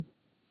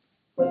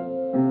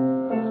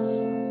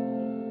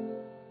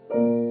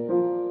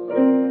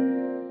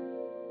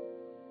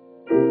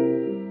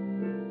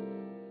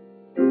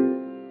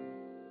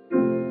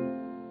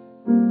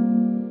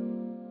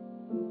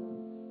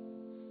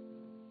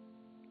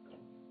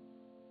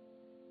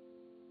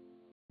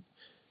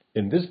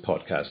In this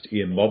podcast,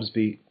 Ian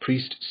Mobsby,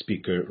 priest,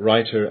 speaker,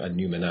 writer, and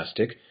new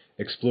monastic,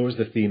 explores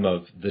the theme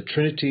of the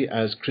Trinity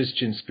as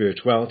Christian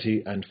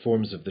spirituality and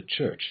forms of the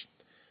Church.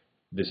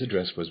 This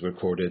address was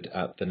recorded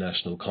at the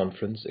National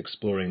Conference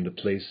exploring the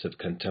place of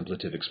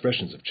contemplative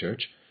expressions of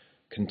Church,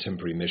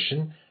 contemporary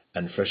mission,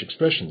 and fresh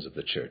expressions of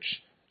the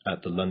Church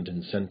at the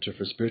London Centre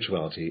for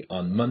Spirituality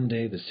on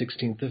Monday, the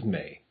 16th of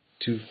May,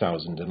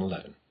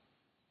 2011.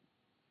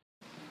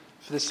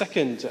 For the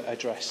second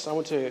address, I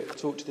want to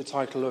talk to the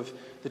title of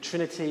The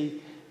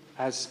Trinity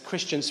as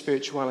Christian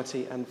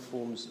Spirituality and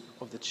Forms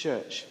of the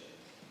Church.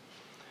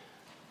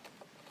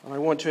 And I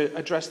want to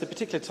address the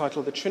particular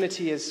title, The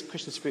Trinity as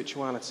Christian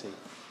Spirituality.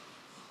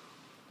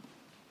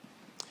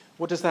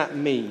 What does that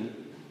mean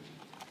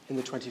in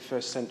the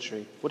 21st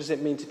century? What does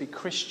it mean to be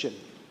Christian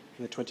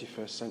in the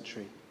 21st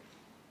century?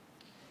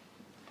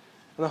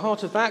 At the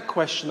heart of that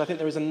question, I think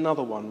there is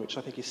another one which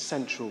I think is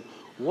central.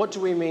 What do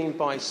we mean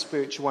by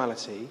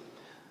spirituality?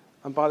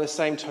 And by the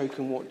same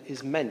token, what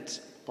is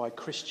meant by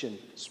Christian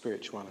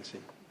spirituality?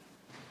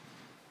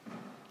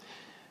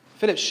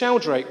 Philip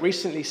Sheldrake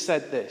recently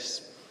said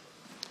this: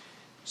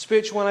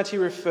 spirituality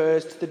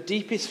refers to the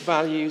deepest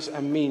values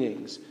and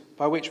meanings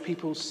by which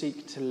people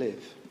seek to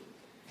live.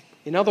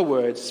 In other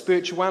words,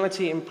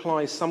 spirituality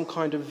implies some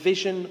kind of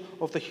vision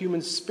of the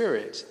human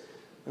spirit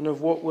and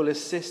of what will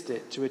assist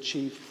it to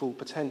achieve full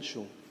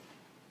potential.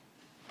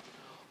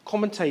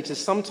 Commentators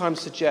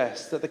sometimes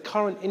suggest that the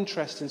current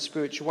interest in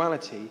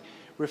spirituality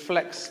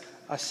reflects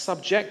a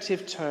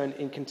subjective turn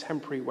in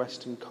contemporary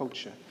Western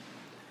culture.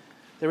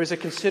 There is a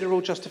considerable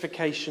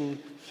justification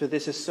for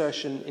this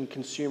assertion in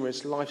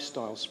consumerist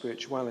lifestyle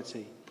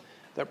spirituality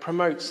that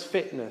promotes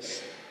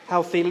fitness,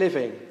 healthy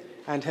living,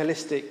 and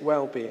holistic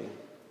well-being.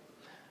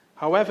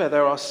 However,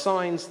 there are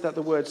signs that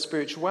the word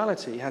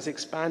spirituality has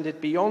expanded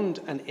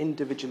beyond an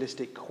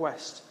individualistic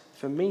quest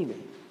for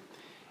meaning.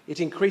 It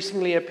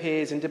increasingly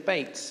appears in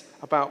debates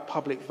about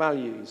public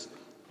values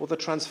or the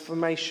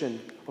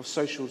transformation of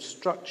social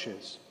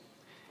structures,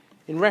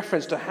 in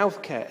reference to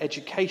healthcare,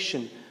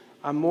 education,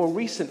 and more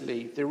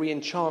recently, the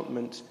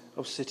re-enchantment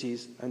of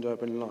cities and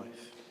urban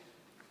life.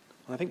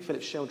 And I think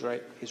Philip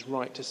Sheldrake is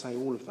right to say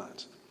all of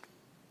that.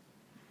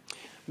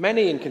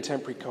 Many in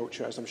contemporary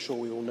culture, as I'm sure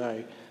we all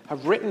know,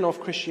 have written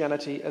off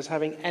Christianity as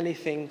having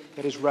anything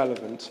that is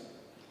relevant.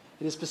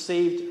 It is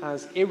perceived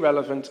as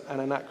irrelevant and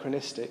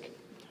anachronistic,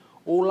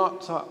 all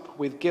locked up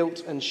with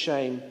guilt and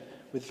shame,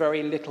 with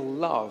very little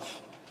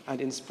love and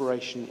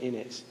inspiration in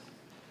it.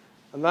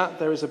 And that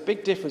there is a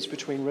big difference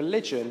between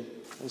religion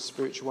and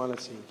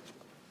spirituality.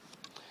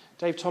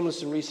 Dave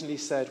Tomlinson recently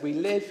said, "We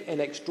live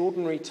in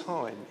extraordinary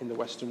time in the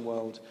Western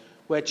world,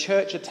 where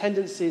church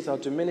attendances are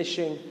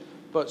diminishing,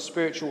 but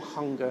spiritual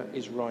hunger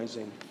is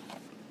rising."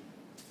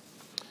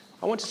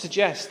 I want to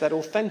suggest that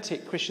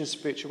authentic Christian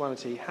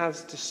spirituality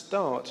has to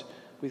start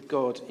with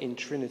God in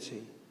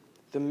Trinity,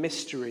 the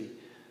mystery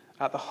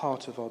at the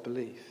heart of our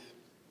belief.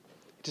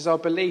 It is our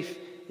belief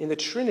in the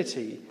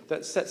Trinity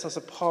that sets us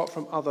apart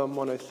from other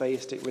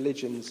monotheistic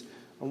religions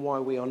and why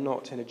we are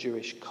not in a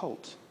Jewish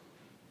cult.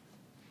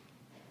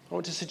 I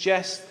want to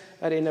suggest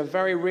that in a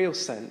very real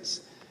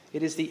sense,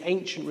 it is the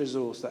ancient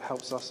resource that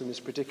helps us in this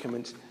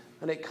predicament,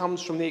 and it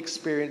comes from the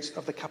experience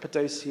of the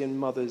Cappadocian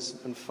mothers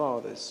and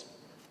fathers.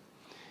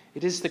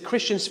 It is the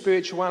Christian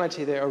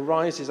spirituality that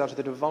arises out of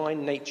the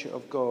divine nature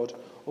of God,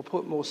 or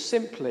put more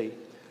simply,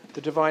 the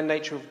divine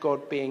nature of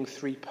God being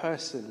three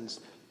persons,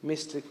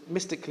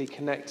 mystically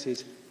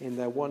connected in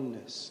their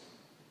oneness.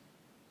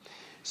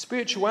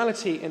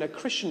 Spirituality in a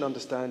Christian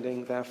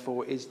understanding,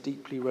 therefore, is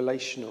deeply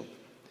relational.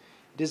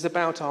 It is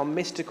about our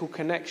mystical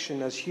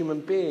connection as human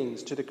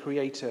beings to the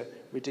Creator,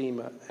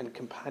 Redeemer, and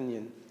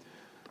Companion,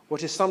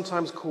 what is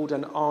sometimes called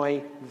an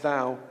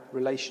I-thou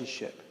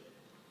relationship,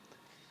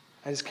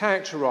 and is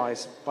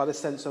characterized by the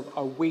sense of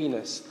a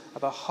we-ness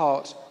at the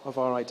heart of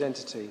our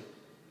identity.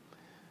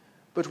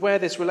 But where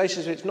this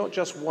relationship is not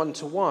just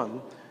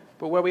one-to-one,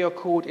 but where we are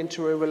called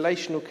into a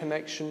relational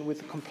connection with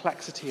the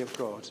complexity of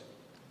God.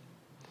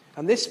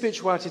 And this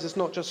spirituality does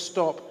not just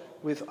stop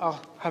with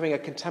having a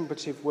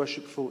contemplative,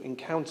 worshipful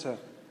encounter.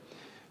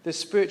 The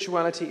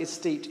spirituality is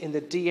steeped in the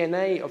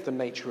DNA of the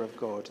nature of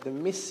God, the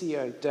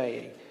missio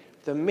Dei,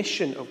 the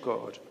mission of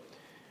God,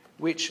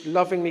 which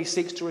lovingly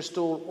seeks to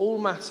restore all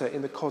matter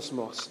in the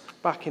cosmos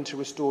back into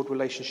restored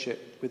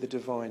relationship with the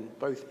divine,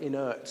 both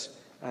inert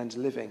and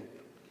living.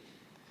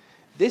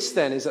 This,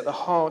 then, is at the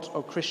heart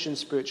of Christian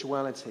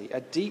spirituality, a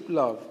deep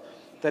love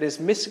that is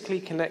mystically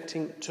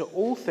connecting to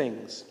all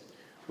things,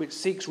 which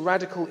seeks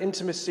radical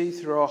intimacy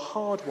through our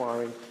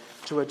hardwiring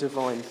to a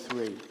divine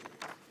three.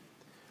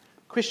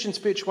 Christian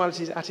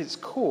spirituality is at its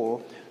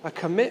core a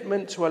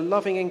commitment to a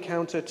loving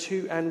encounter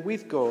to and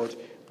with God,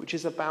 which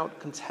is about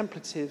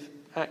contemplative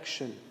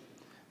action,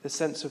 the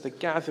sense of the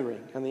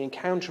gathering and the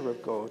encounter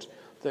of God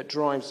that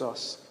drives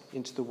us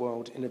into the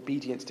world in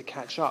obedience to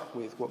catch up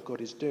with what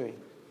God is doing.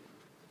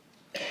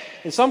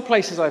 In some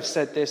places I've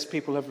said this,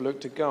 people have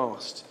looked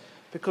aghast,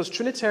 because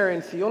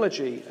Trinitarian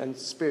theology and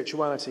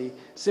spirituality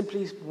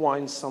simply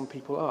winds some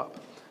people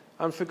up,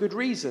 and for good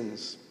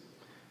reasons.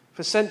 For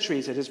For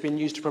centuries, it has been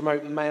used to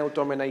promote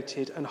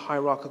male-dominated and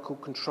hierarchical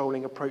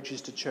controlling approaches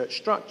to church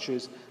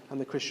structures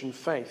and the Christian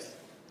faith.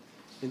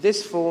 In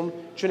this form,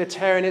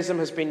 Trinitarianism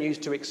has been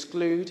used to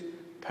exclude,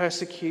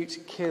 persecute,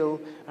 kill,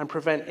 and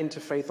prevent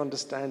interfaith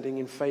understanding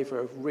in favour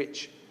of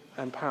rich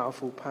and power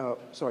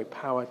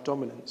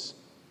dominance.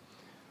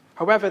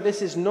 However,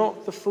 this is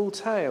not the full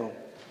tale.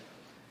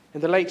 In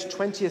the late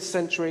 20th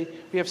century,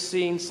 we have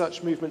seen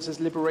such movements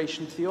as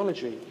liberation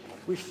theology.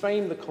 We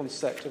frame the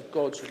concept of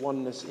God's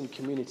oneness in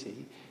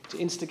community to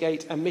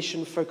instigate a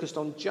mission focused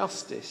on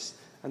justice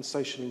and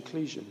social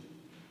inclusion.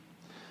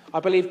 I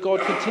believe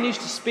God continues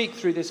to speak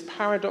through this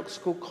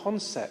paradoxical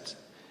concept,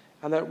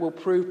 and that it will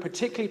prove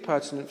particularly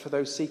pertinent for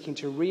those seeking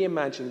to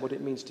reimagine what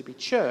it means to be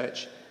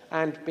church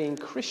and being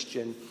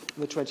Christian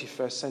in the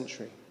 21st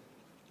century.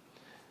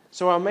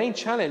 So our main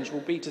challenge will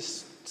be to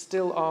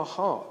still our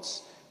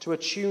hearts, to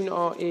attune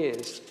our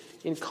ears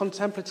in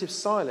contemplative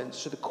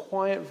silence to the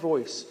quiet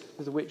voice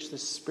with which the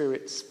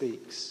Spirit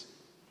speaks.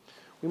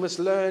 We must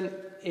learn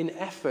in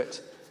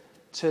effort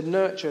to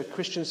nurture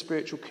Christian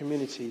spiritual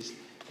communities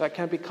that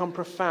can become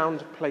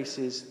profound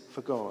places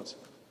for God.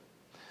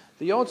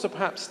 The odds are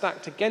perhaps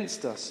stacked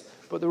against us,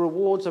 but the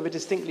rewards of a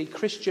distinctly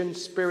Christian,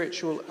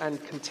 spiritual,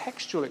 and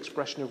contextual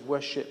expression of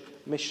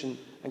worship, mission,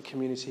 and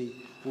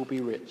community will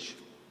be rich.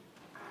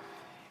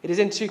 It is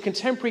into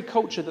contemporary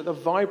culture that the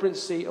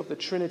vibrancy of the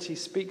Trinity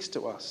speaks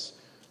to us,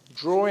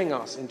 drawing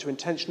us into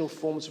intentional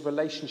forms of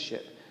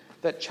relationship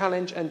that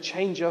challenge and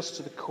change us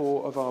to the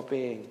core of our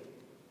being.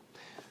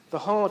 The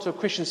heart of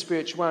Christian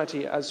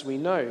spirituality, as we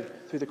know,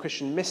 through the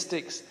Christian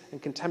mystics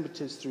and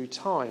contemplatives through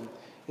time,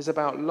 is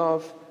about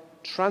love,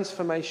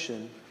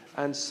 transformation,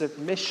 and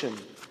submission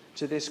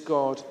to this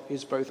God who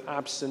is both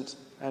absent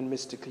and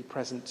mystically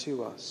present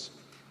to us.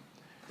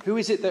 Who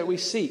is it that we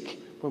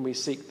seek when we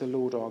seek the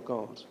Lord our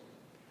God?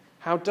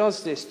 How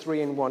does this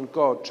three-in-one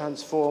God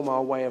transform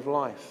our way of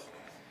life?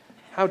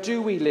 How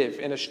do we live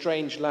in a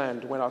strange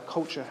land when our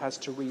culture has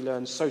to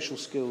relearn social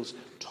skills,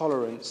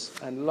 tolerance,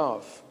 and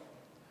love?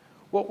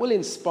 What will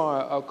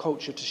inspire our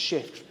culture to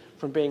shift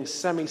from being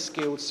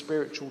semi-skilled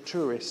spiritual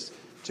tourists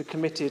to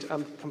committed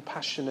and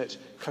compassionate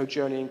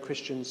co-journeying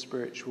Christian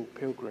spiritual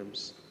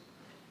pilgrims?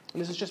 And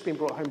this has just been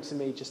brought home to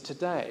me just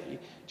today,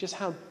 just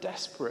how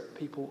desperate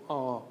people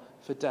are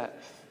for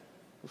depth.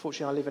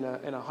 Unfortunately, I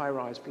live in a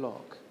high-rise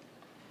block.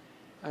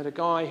 And a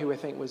guy who I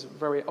think was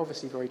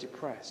obviously very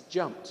depressed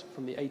jumped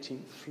from the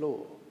 18th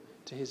floor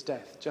to his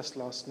death just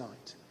last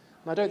night.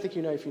 And I don't think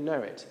you know if you know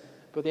it,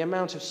 but the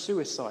amount of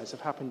suicides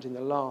have happened in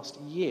the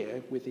last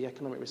year with the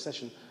economic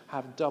recession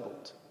have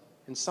doubled.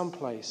 In some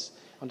place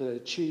under the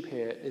tube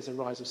here is a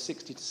rise of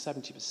 60 to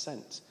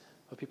 70%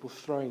 of people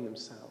throwing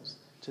themselves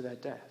to their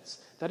deaths.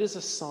 That is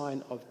a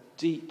sign of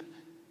deep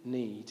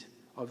need,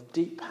 of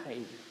deep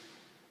pain,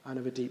 and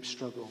of a deep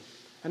struggle.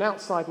 And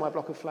outside my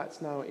block of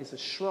flats now is a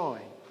shrine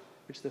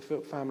which the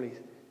family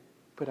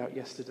put out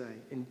yesterday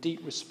in deep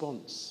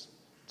response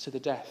to the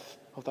death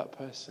of that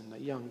person,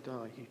 that young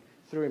guy who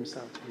threw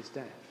himself to his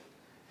death.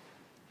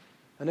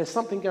 And there's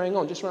something going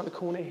on. Just around the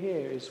corner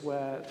here is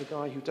where the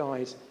guy who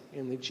died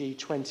in the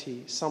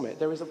G20 summit.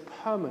 There is a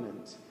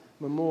permanent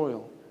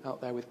memorial out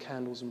there with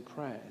candles and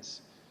prayers.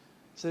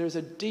 So there is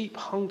a deep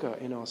hunger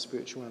in our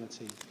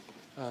spirituality,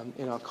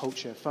 in our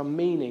culture, for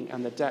meaning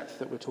and the depth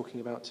that we're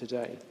talking about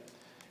today.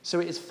 So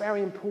it is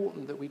very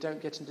important that we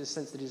don't get into the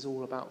sense that it is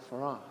all about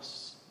for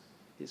us.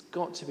 It's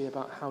got to be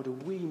about how do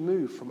we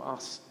move from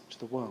us to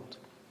the world.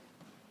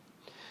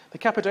 The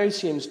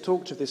Cappadocians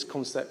talked of this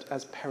concept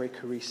as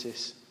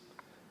perichoresis,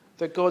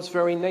 that God's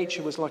very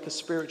nature was like a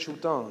spiritual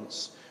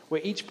dance,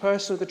 where each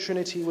person of the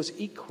Trinity was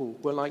equal,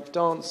 were like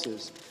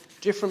dancers,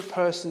 different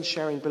persons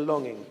sharing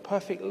belonging,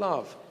 perfect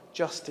love,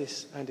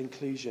 justice, and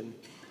inclusion.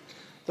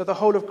 That the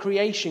whole of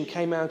creation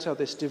came out of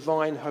this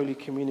divine holy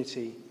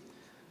community,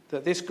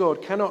 that this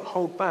God cannot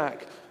hold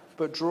back,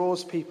 but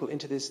draws people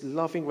into this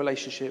loving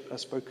relationship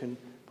as spoken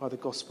by the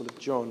Gospel of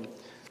John.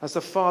 As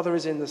the Father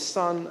is in the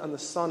Son, and the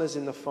Son is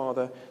in the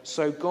Father,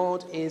 so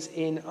God is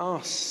in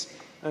us,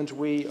 and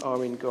we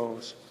are in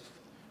God.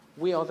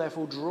 We are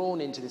therefore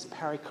drawn into this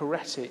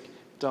perichoretic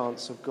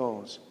dance of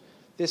God,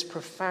 this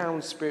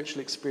profound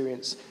spiritual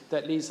experience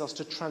that leads us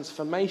to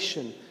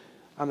transformation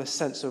and the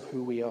sense of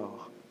who we are.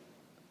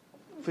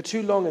 For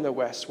too long in the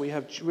West, we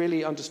have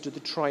really understood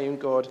the triune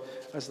God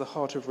as the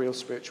heart of real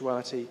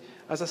spirituality,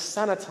 as a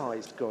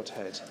sanitized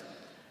Godhead.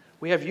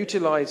 We have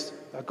utilized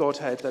a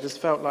Godhead that has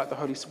felt like the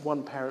holy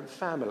one-parent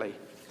family,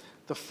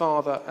 the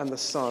Father and the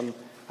Son,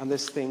 and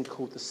this thing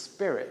called the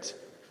Spirit.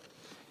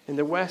 In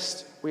the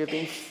West, we have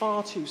been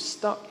far too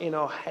stuck in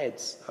our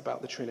heads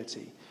about the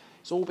Trinity.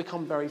 It's all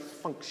become very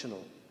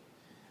functional.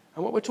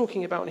 And what we're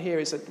talking about here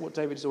is that what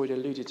David has already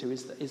alluded to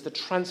is the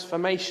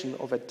transformation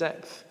of a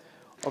depth,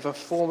 of a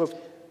form of...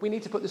 We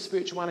need to put the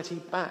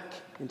spirituality back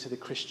into the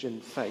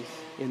Christian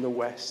faith in the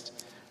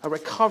West, a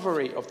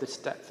recovery of this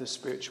depth of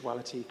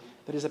spirituality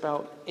that is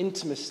about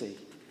intimacy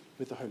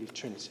with the Holy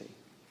Trinity.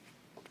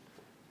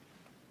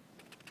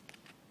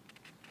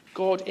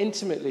 God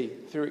intimately,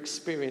 through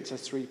experience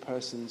as three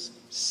persons,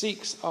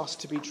 seeks us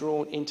to be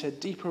drawn into a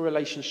deeper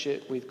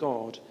relationship with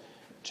God,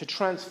 to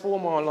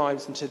transform our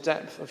lives into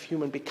depth of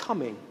human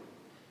becoming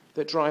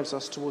that drives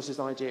us towards this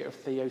idea of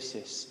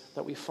theosis,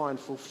 that we find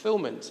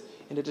fulfillment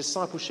in a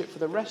discipleship for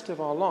the rest of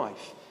our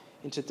life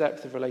into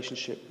depth of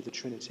relationship with the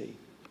Trinity.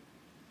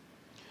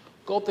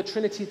 God the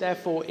Trinity,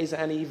 therefore, is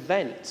an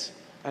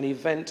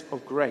event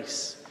of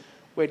grace,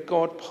 where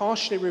God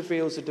partially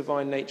reveals the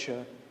divine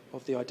nature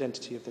of the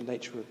identity of the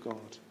nature of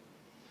God.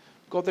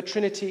 God the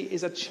Trinity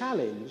is a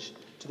challenge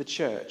to the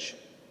church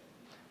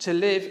to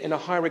live in a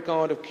high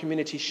regard of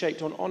community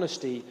shaped on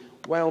honesty,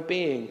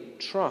 well-being,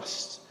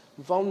 trust,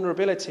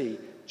 vulnerability,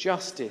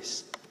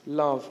 justice,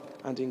 love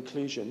and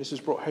inclusion. This was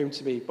brought home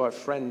to me by a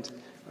friend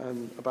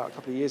about a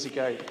couple of years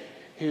ago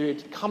who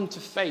had come to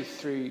faith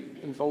through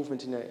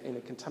involvement in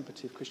a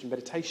contemplative Christian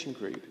meditation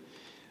group.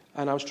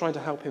 And I was trying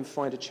to help him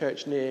find a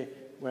church near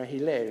where he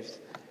lived.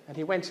 And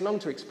he went along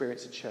to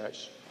experience a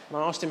church. And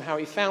I asked him how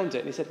he found it.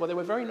 And he said, well, they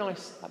were very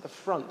nice at the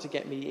front to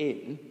get me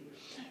in.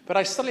 But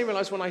I suddenly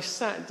realised when I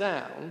sat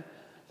down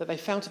that they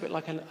felt a bit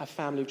like a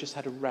family who just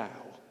had a row,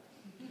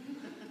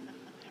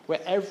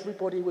 where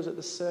everybody was at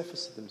the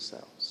surface of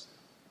themselves.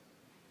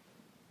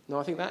 Now,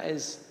 I think that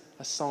is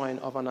a sign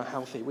of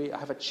unhealthy. We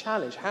have a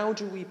challenge. How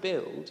do we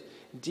build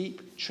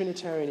deep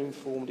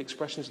Trinitarian-informed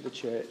expressions of the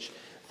church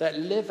that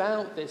live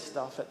out this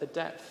stuff at the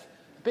depth,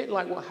 a bit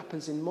like what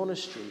happens in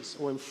monasteries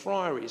or in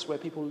friaries, where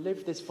people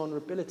live this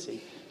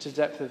vulnerability to the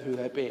depth of who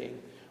they're being,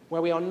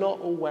 where we are not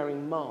all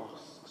wearing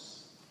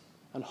masks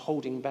and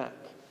holding back.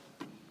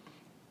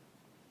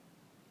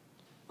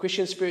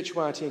 Christian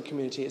spirituality and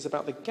community is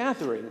about the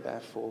gathering,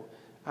 therefore,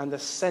 and the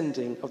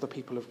sending of the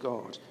people of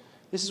God.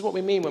 This is what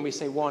we mean when we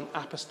say one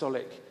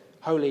apostolic,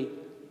 holy,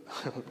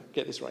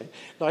 get this right,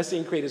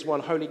 Nicene Creed is one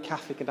holy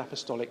Catholic and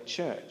apostolic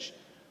church.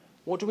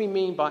 What do we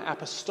mean by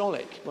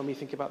apostolic when we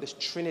think about this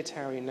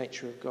Trinitarian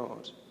nature of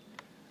God?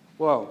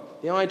 Well,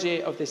 the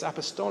idea of this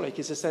apostolic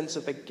is a sense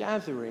of the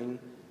gathering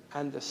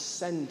and the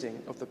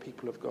sending of the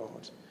people of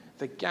God.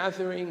 The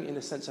gathering in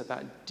the sense of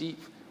that deep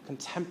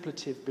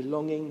contemplative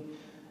belonging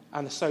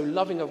and the so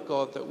loving of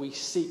God that we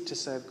seek to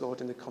serve God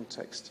in the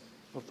context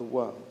of the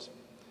world.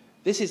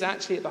 This is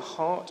actually at the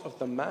heart of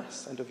the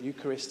Mass and of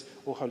Eucharist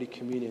or Holy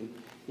Communion.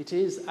 It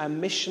is a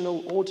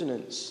missional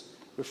ordinance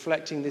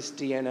reflecting this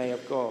DNA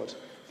of God,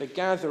 the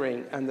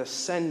gathering and the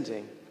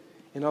sending,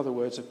 in other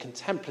words, of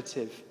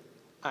contemplative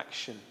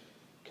action.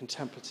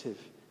 Contemplative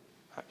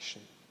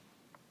action.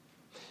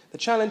 The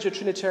challenge of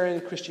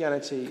Trinitarian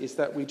Christianity is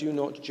that we do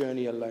not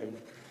journey alone,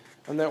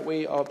 and that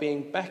we are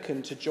being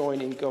beckoned to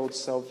join in God's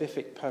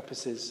salvific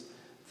purposes,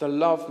 the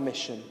love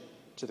mission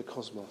to the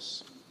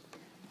cosmos.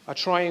 A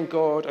triune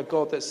God, a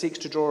God that seeks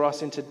to draw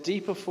us into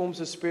deeper forms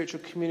of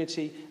spiritual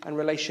community and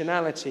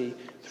relationality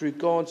through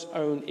God's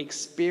own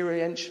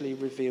experientially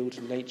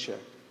revealed nature.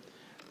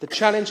 The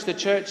challenge to the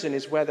church then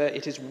is whether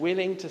it is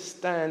willing to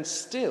stand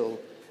still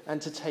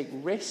and to take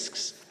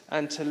risks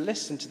and to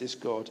listen to this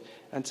God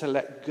and to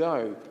let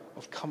go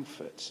of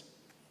comfort.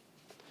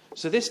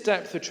 So this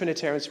depth of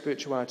Trinitarian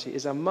spirituality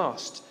is a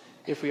must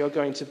if we are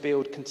going to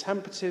build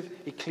contemplative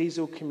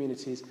ecclesial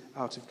communities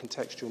out of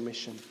contextual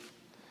mission.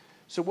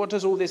 So what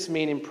does all this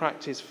mean in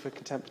practice for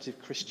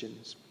contemplative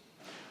Christians?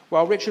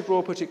 Well, Richard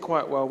Rohr put it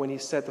quite well when he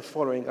said the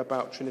following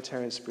about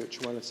Trinitarian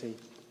spirituality.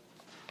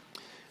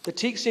 The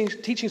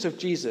teachings of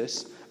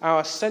Jesus are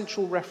our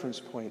central reference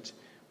point,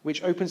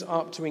 which opens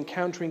up to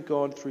encountering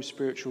God through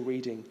spiritual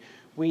reading.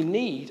 We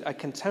need a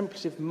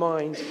contemplative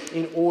mind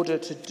in order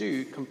to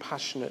do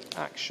compassionate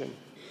action.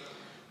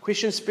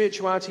 Christian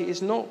spirituality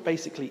is not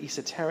basically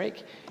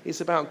esoteric.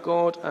 It's about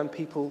God and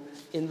people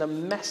in the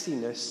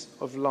messiness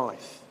of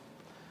life.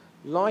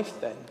 Life,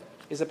 then,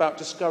 is about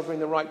discovering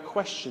the right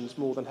questions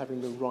more than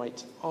having the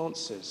right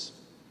answers.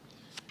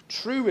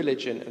 True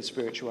religion and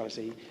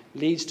spirituality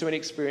leads to an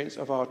experience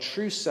of our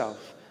true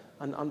self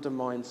and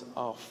undermines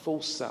our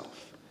false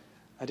self.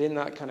 And in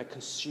that kind of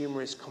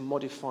consumerist,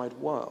 commodified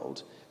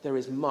world, there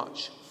is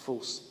much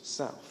false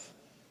self.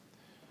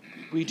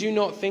 We do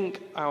not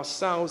think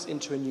ourselves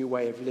into a new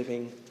way of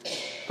living,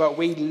 but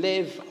we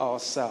live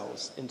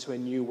ourselves into a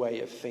new way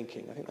of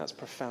thinking. I think that's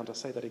profound. I'll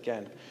say that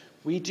again.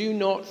 We do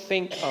not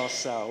think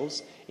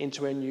ourselves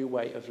into a new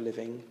way of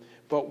living,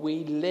 but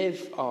we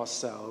live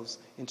ourselves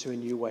into a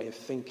new way of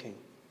thinking.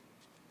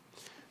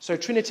 So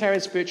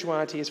Trinitarian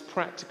spirituality is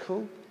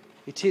practical,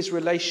 it is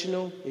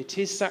relational, it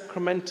is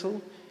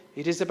sacramental,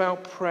 it is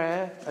about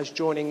prayer as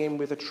joining in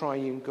with a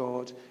triune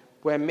God,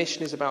 where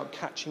mission is about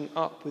catching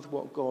up with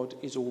what God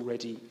is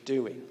already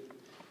doing.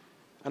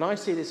 And I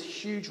see this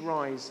huge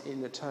rise in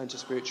the turn to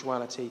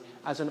spirituality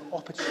as an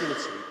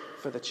opportunity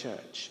for the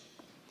church.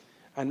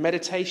 And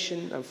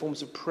meditation and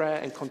forms of prayer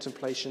and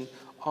contemplation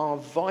are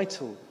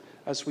vital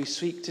as we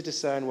seek to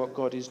discern what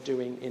God is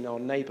doing in our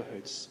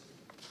neighbourhoods.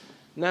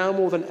 Now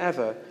more than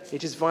ever,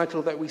 it is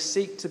vital that we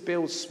seek to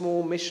build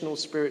small missional,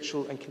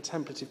 spiritual and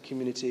contemplative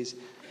communities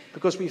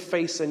because we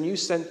face a new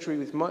century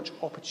with much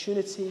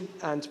opportunity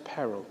and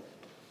peril.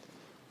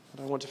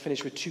 And I want to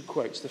finish with two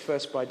quotes. The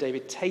first by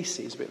David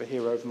Tacey, who's a bit of a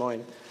hero of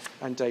mine,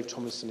 and Dave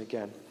Thomason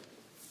again.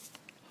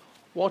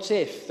 What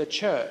if the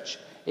church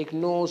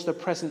ignores the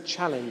present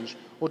challenge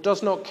or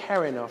does not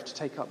care enough to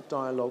take up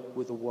dialogue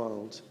with the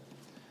world?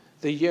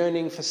 The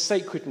yearning for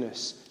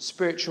sacredness,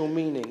 spiritual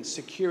meaning,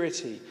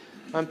 security,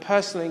 and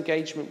personal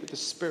engagement with the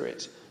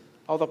Spirit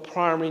are the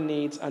primary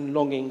needs and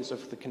longings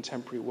of the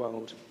contemporary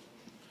world.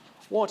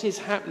 What is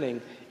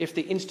happening if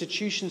the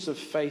institutions of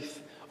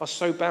faith are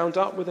so bound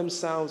up with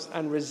themselves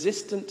and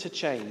resistant to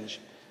change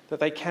that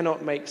they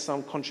cannot make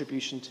some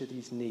contribution to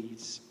these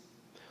needs?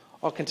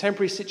 Our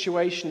contemporary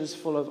situation is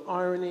full of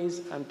ironies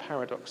and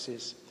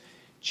paradoxes.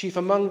 Chief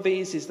among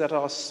these is that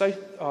our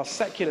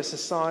secular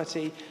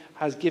society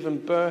has given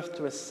birth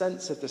to a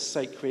sense of the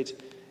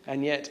sacred,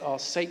 and yet our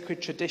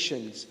sacred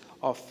traditions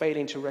are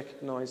failing to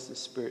recognise the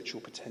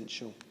spiritual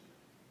potential.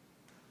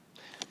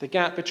 The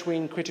gap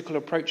between critical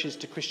approaches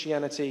to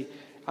Christianity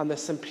and the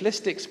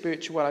simplistic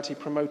spirituality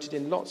promoted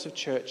in lots of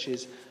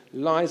churches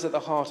lies at the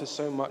heart of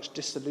so much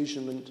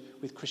disillusionment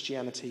with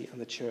Christianity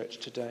and the church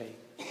today.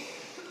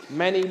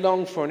 Many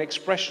long for an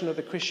expression of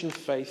the Christian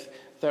faith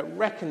that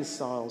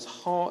reconciles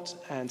heart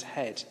and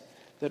head,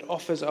 that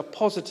offers a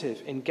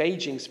positive,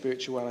 engaging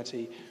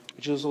spirituality,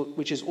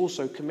 which is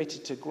also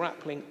committed to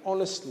grappling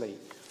honestly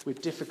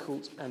with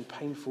difficult and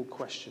painful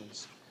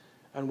questions,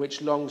 and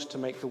which longs to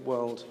make the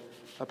world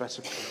a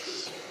better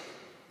place.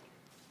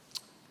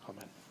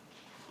 Amen.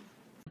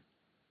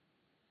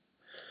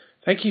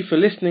 Thank you for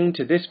listening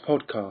to this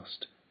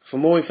podcast. For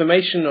more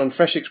information on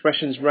Fresh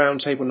Expressions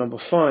Roundtable number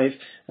 5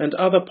 and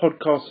other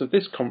podcasts of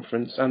this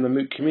conference and the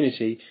MOOC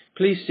community,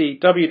 please see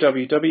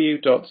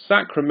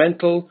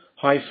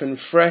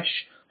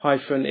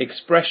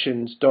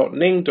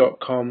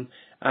www.sacramental-fresh-expressions.ning.com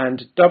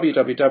and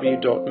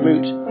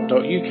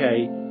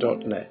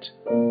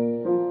www.moot.uk.net.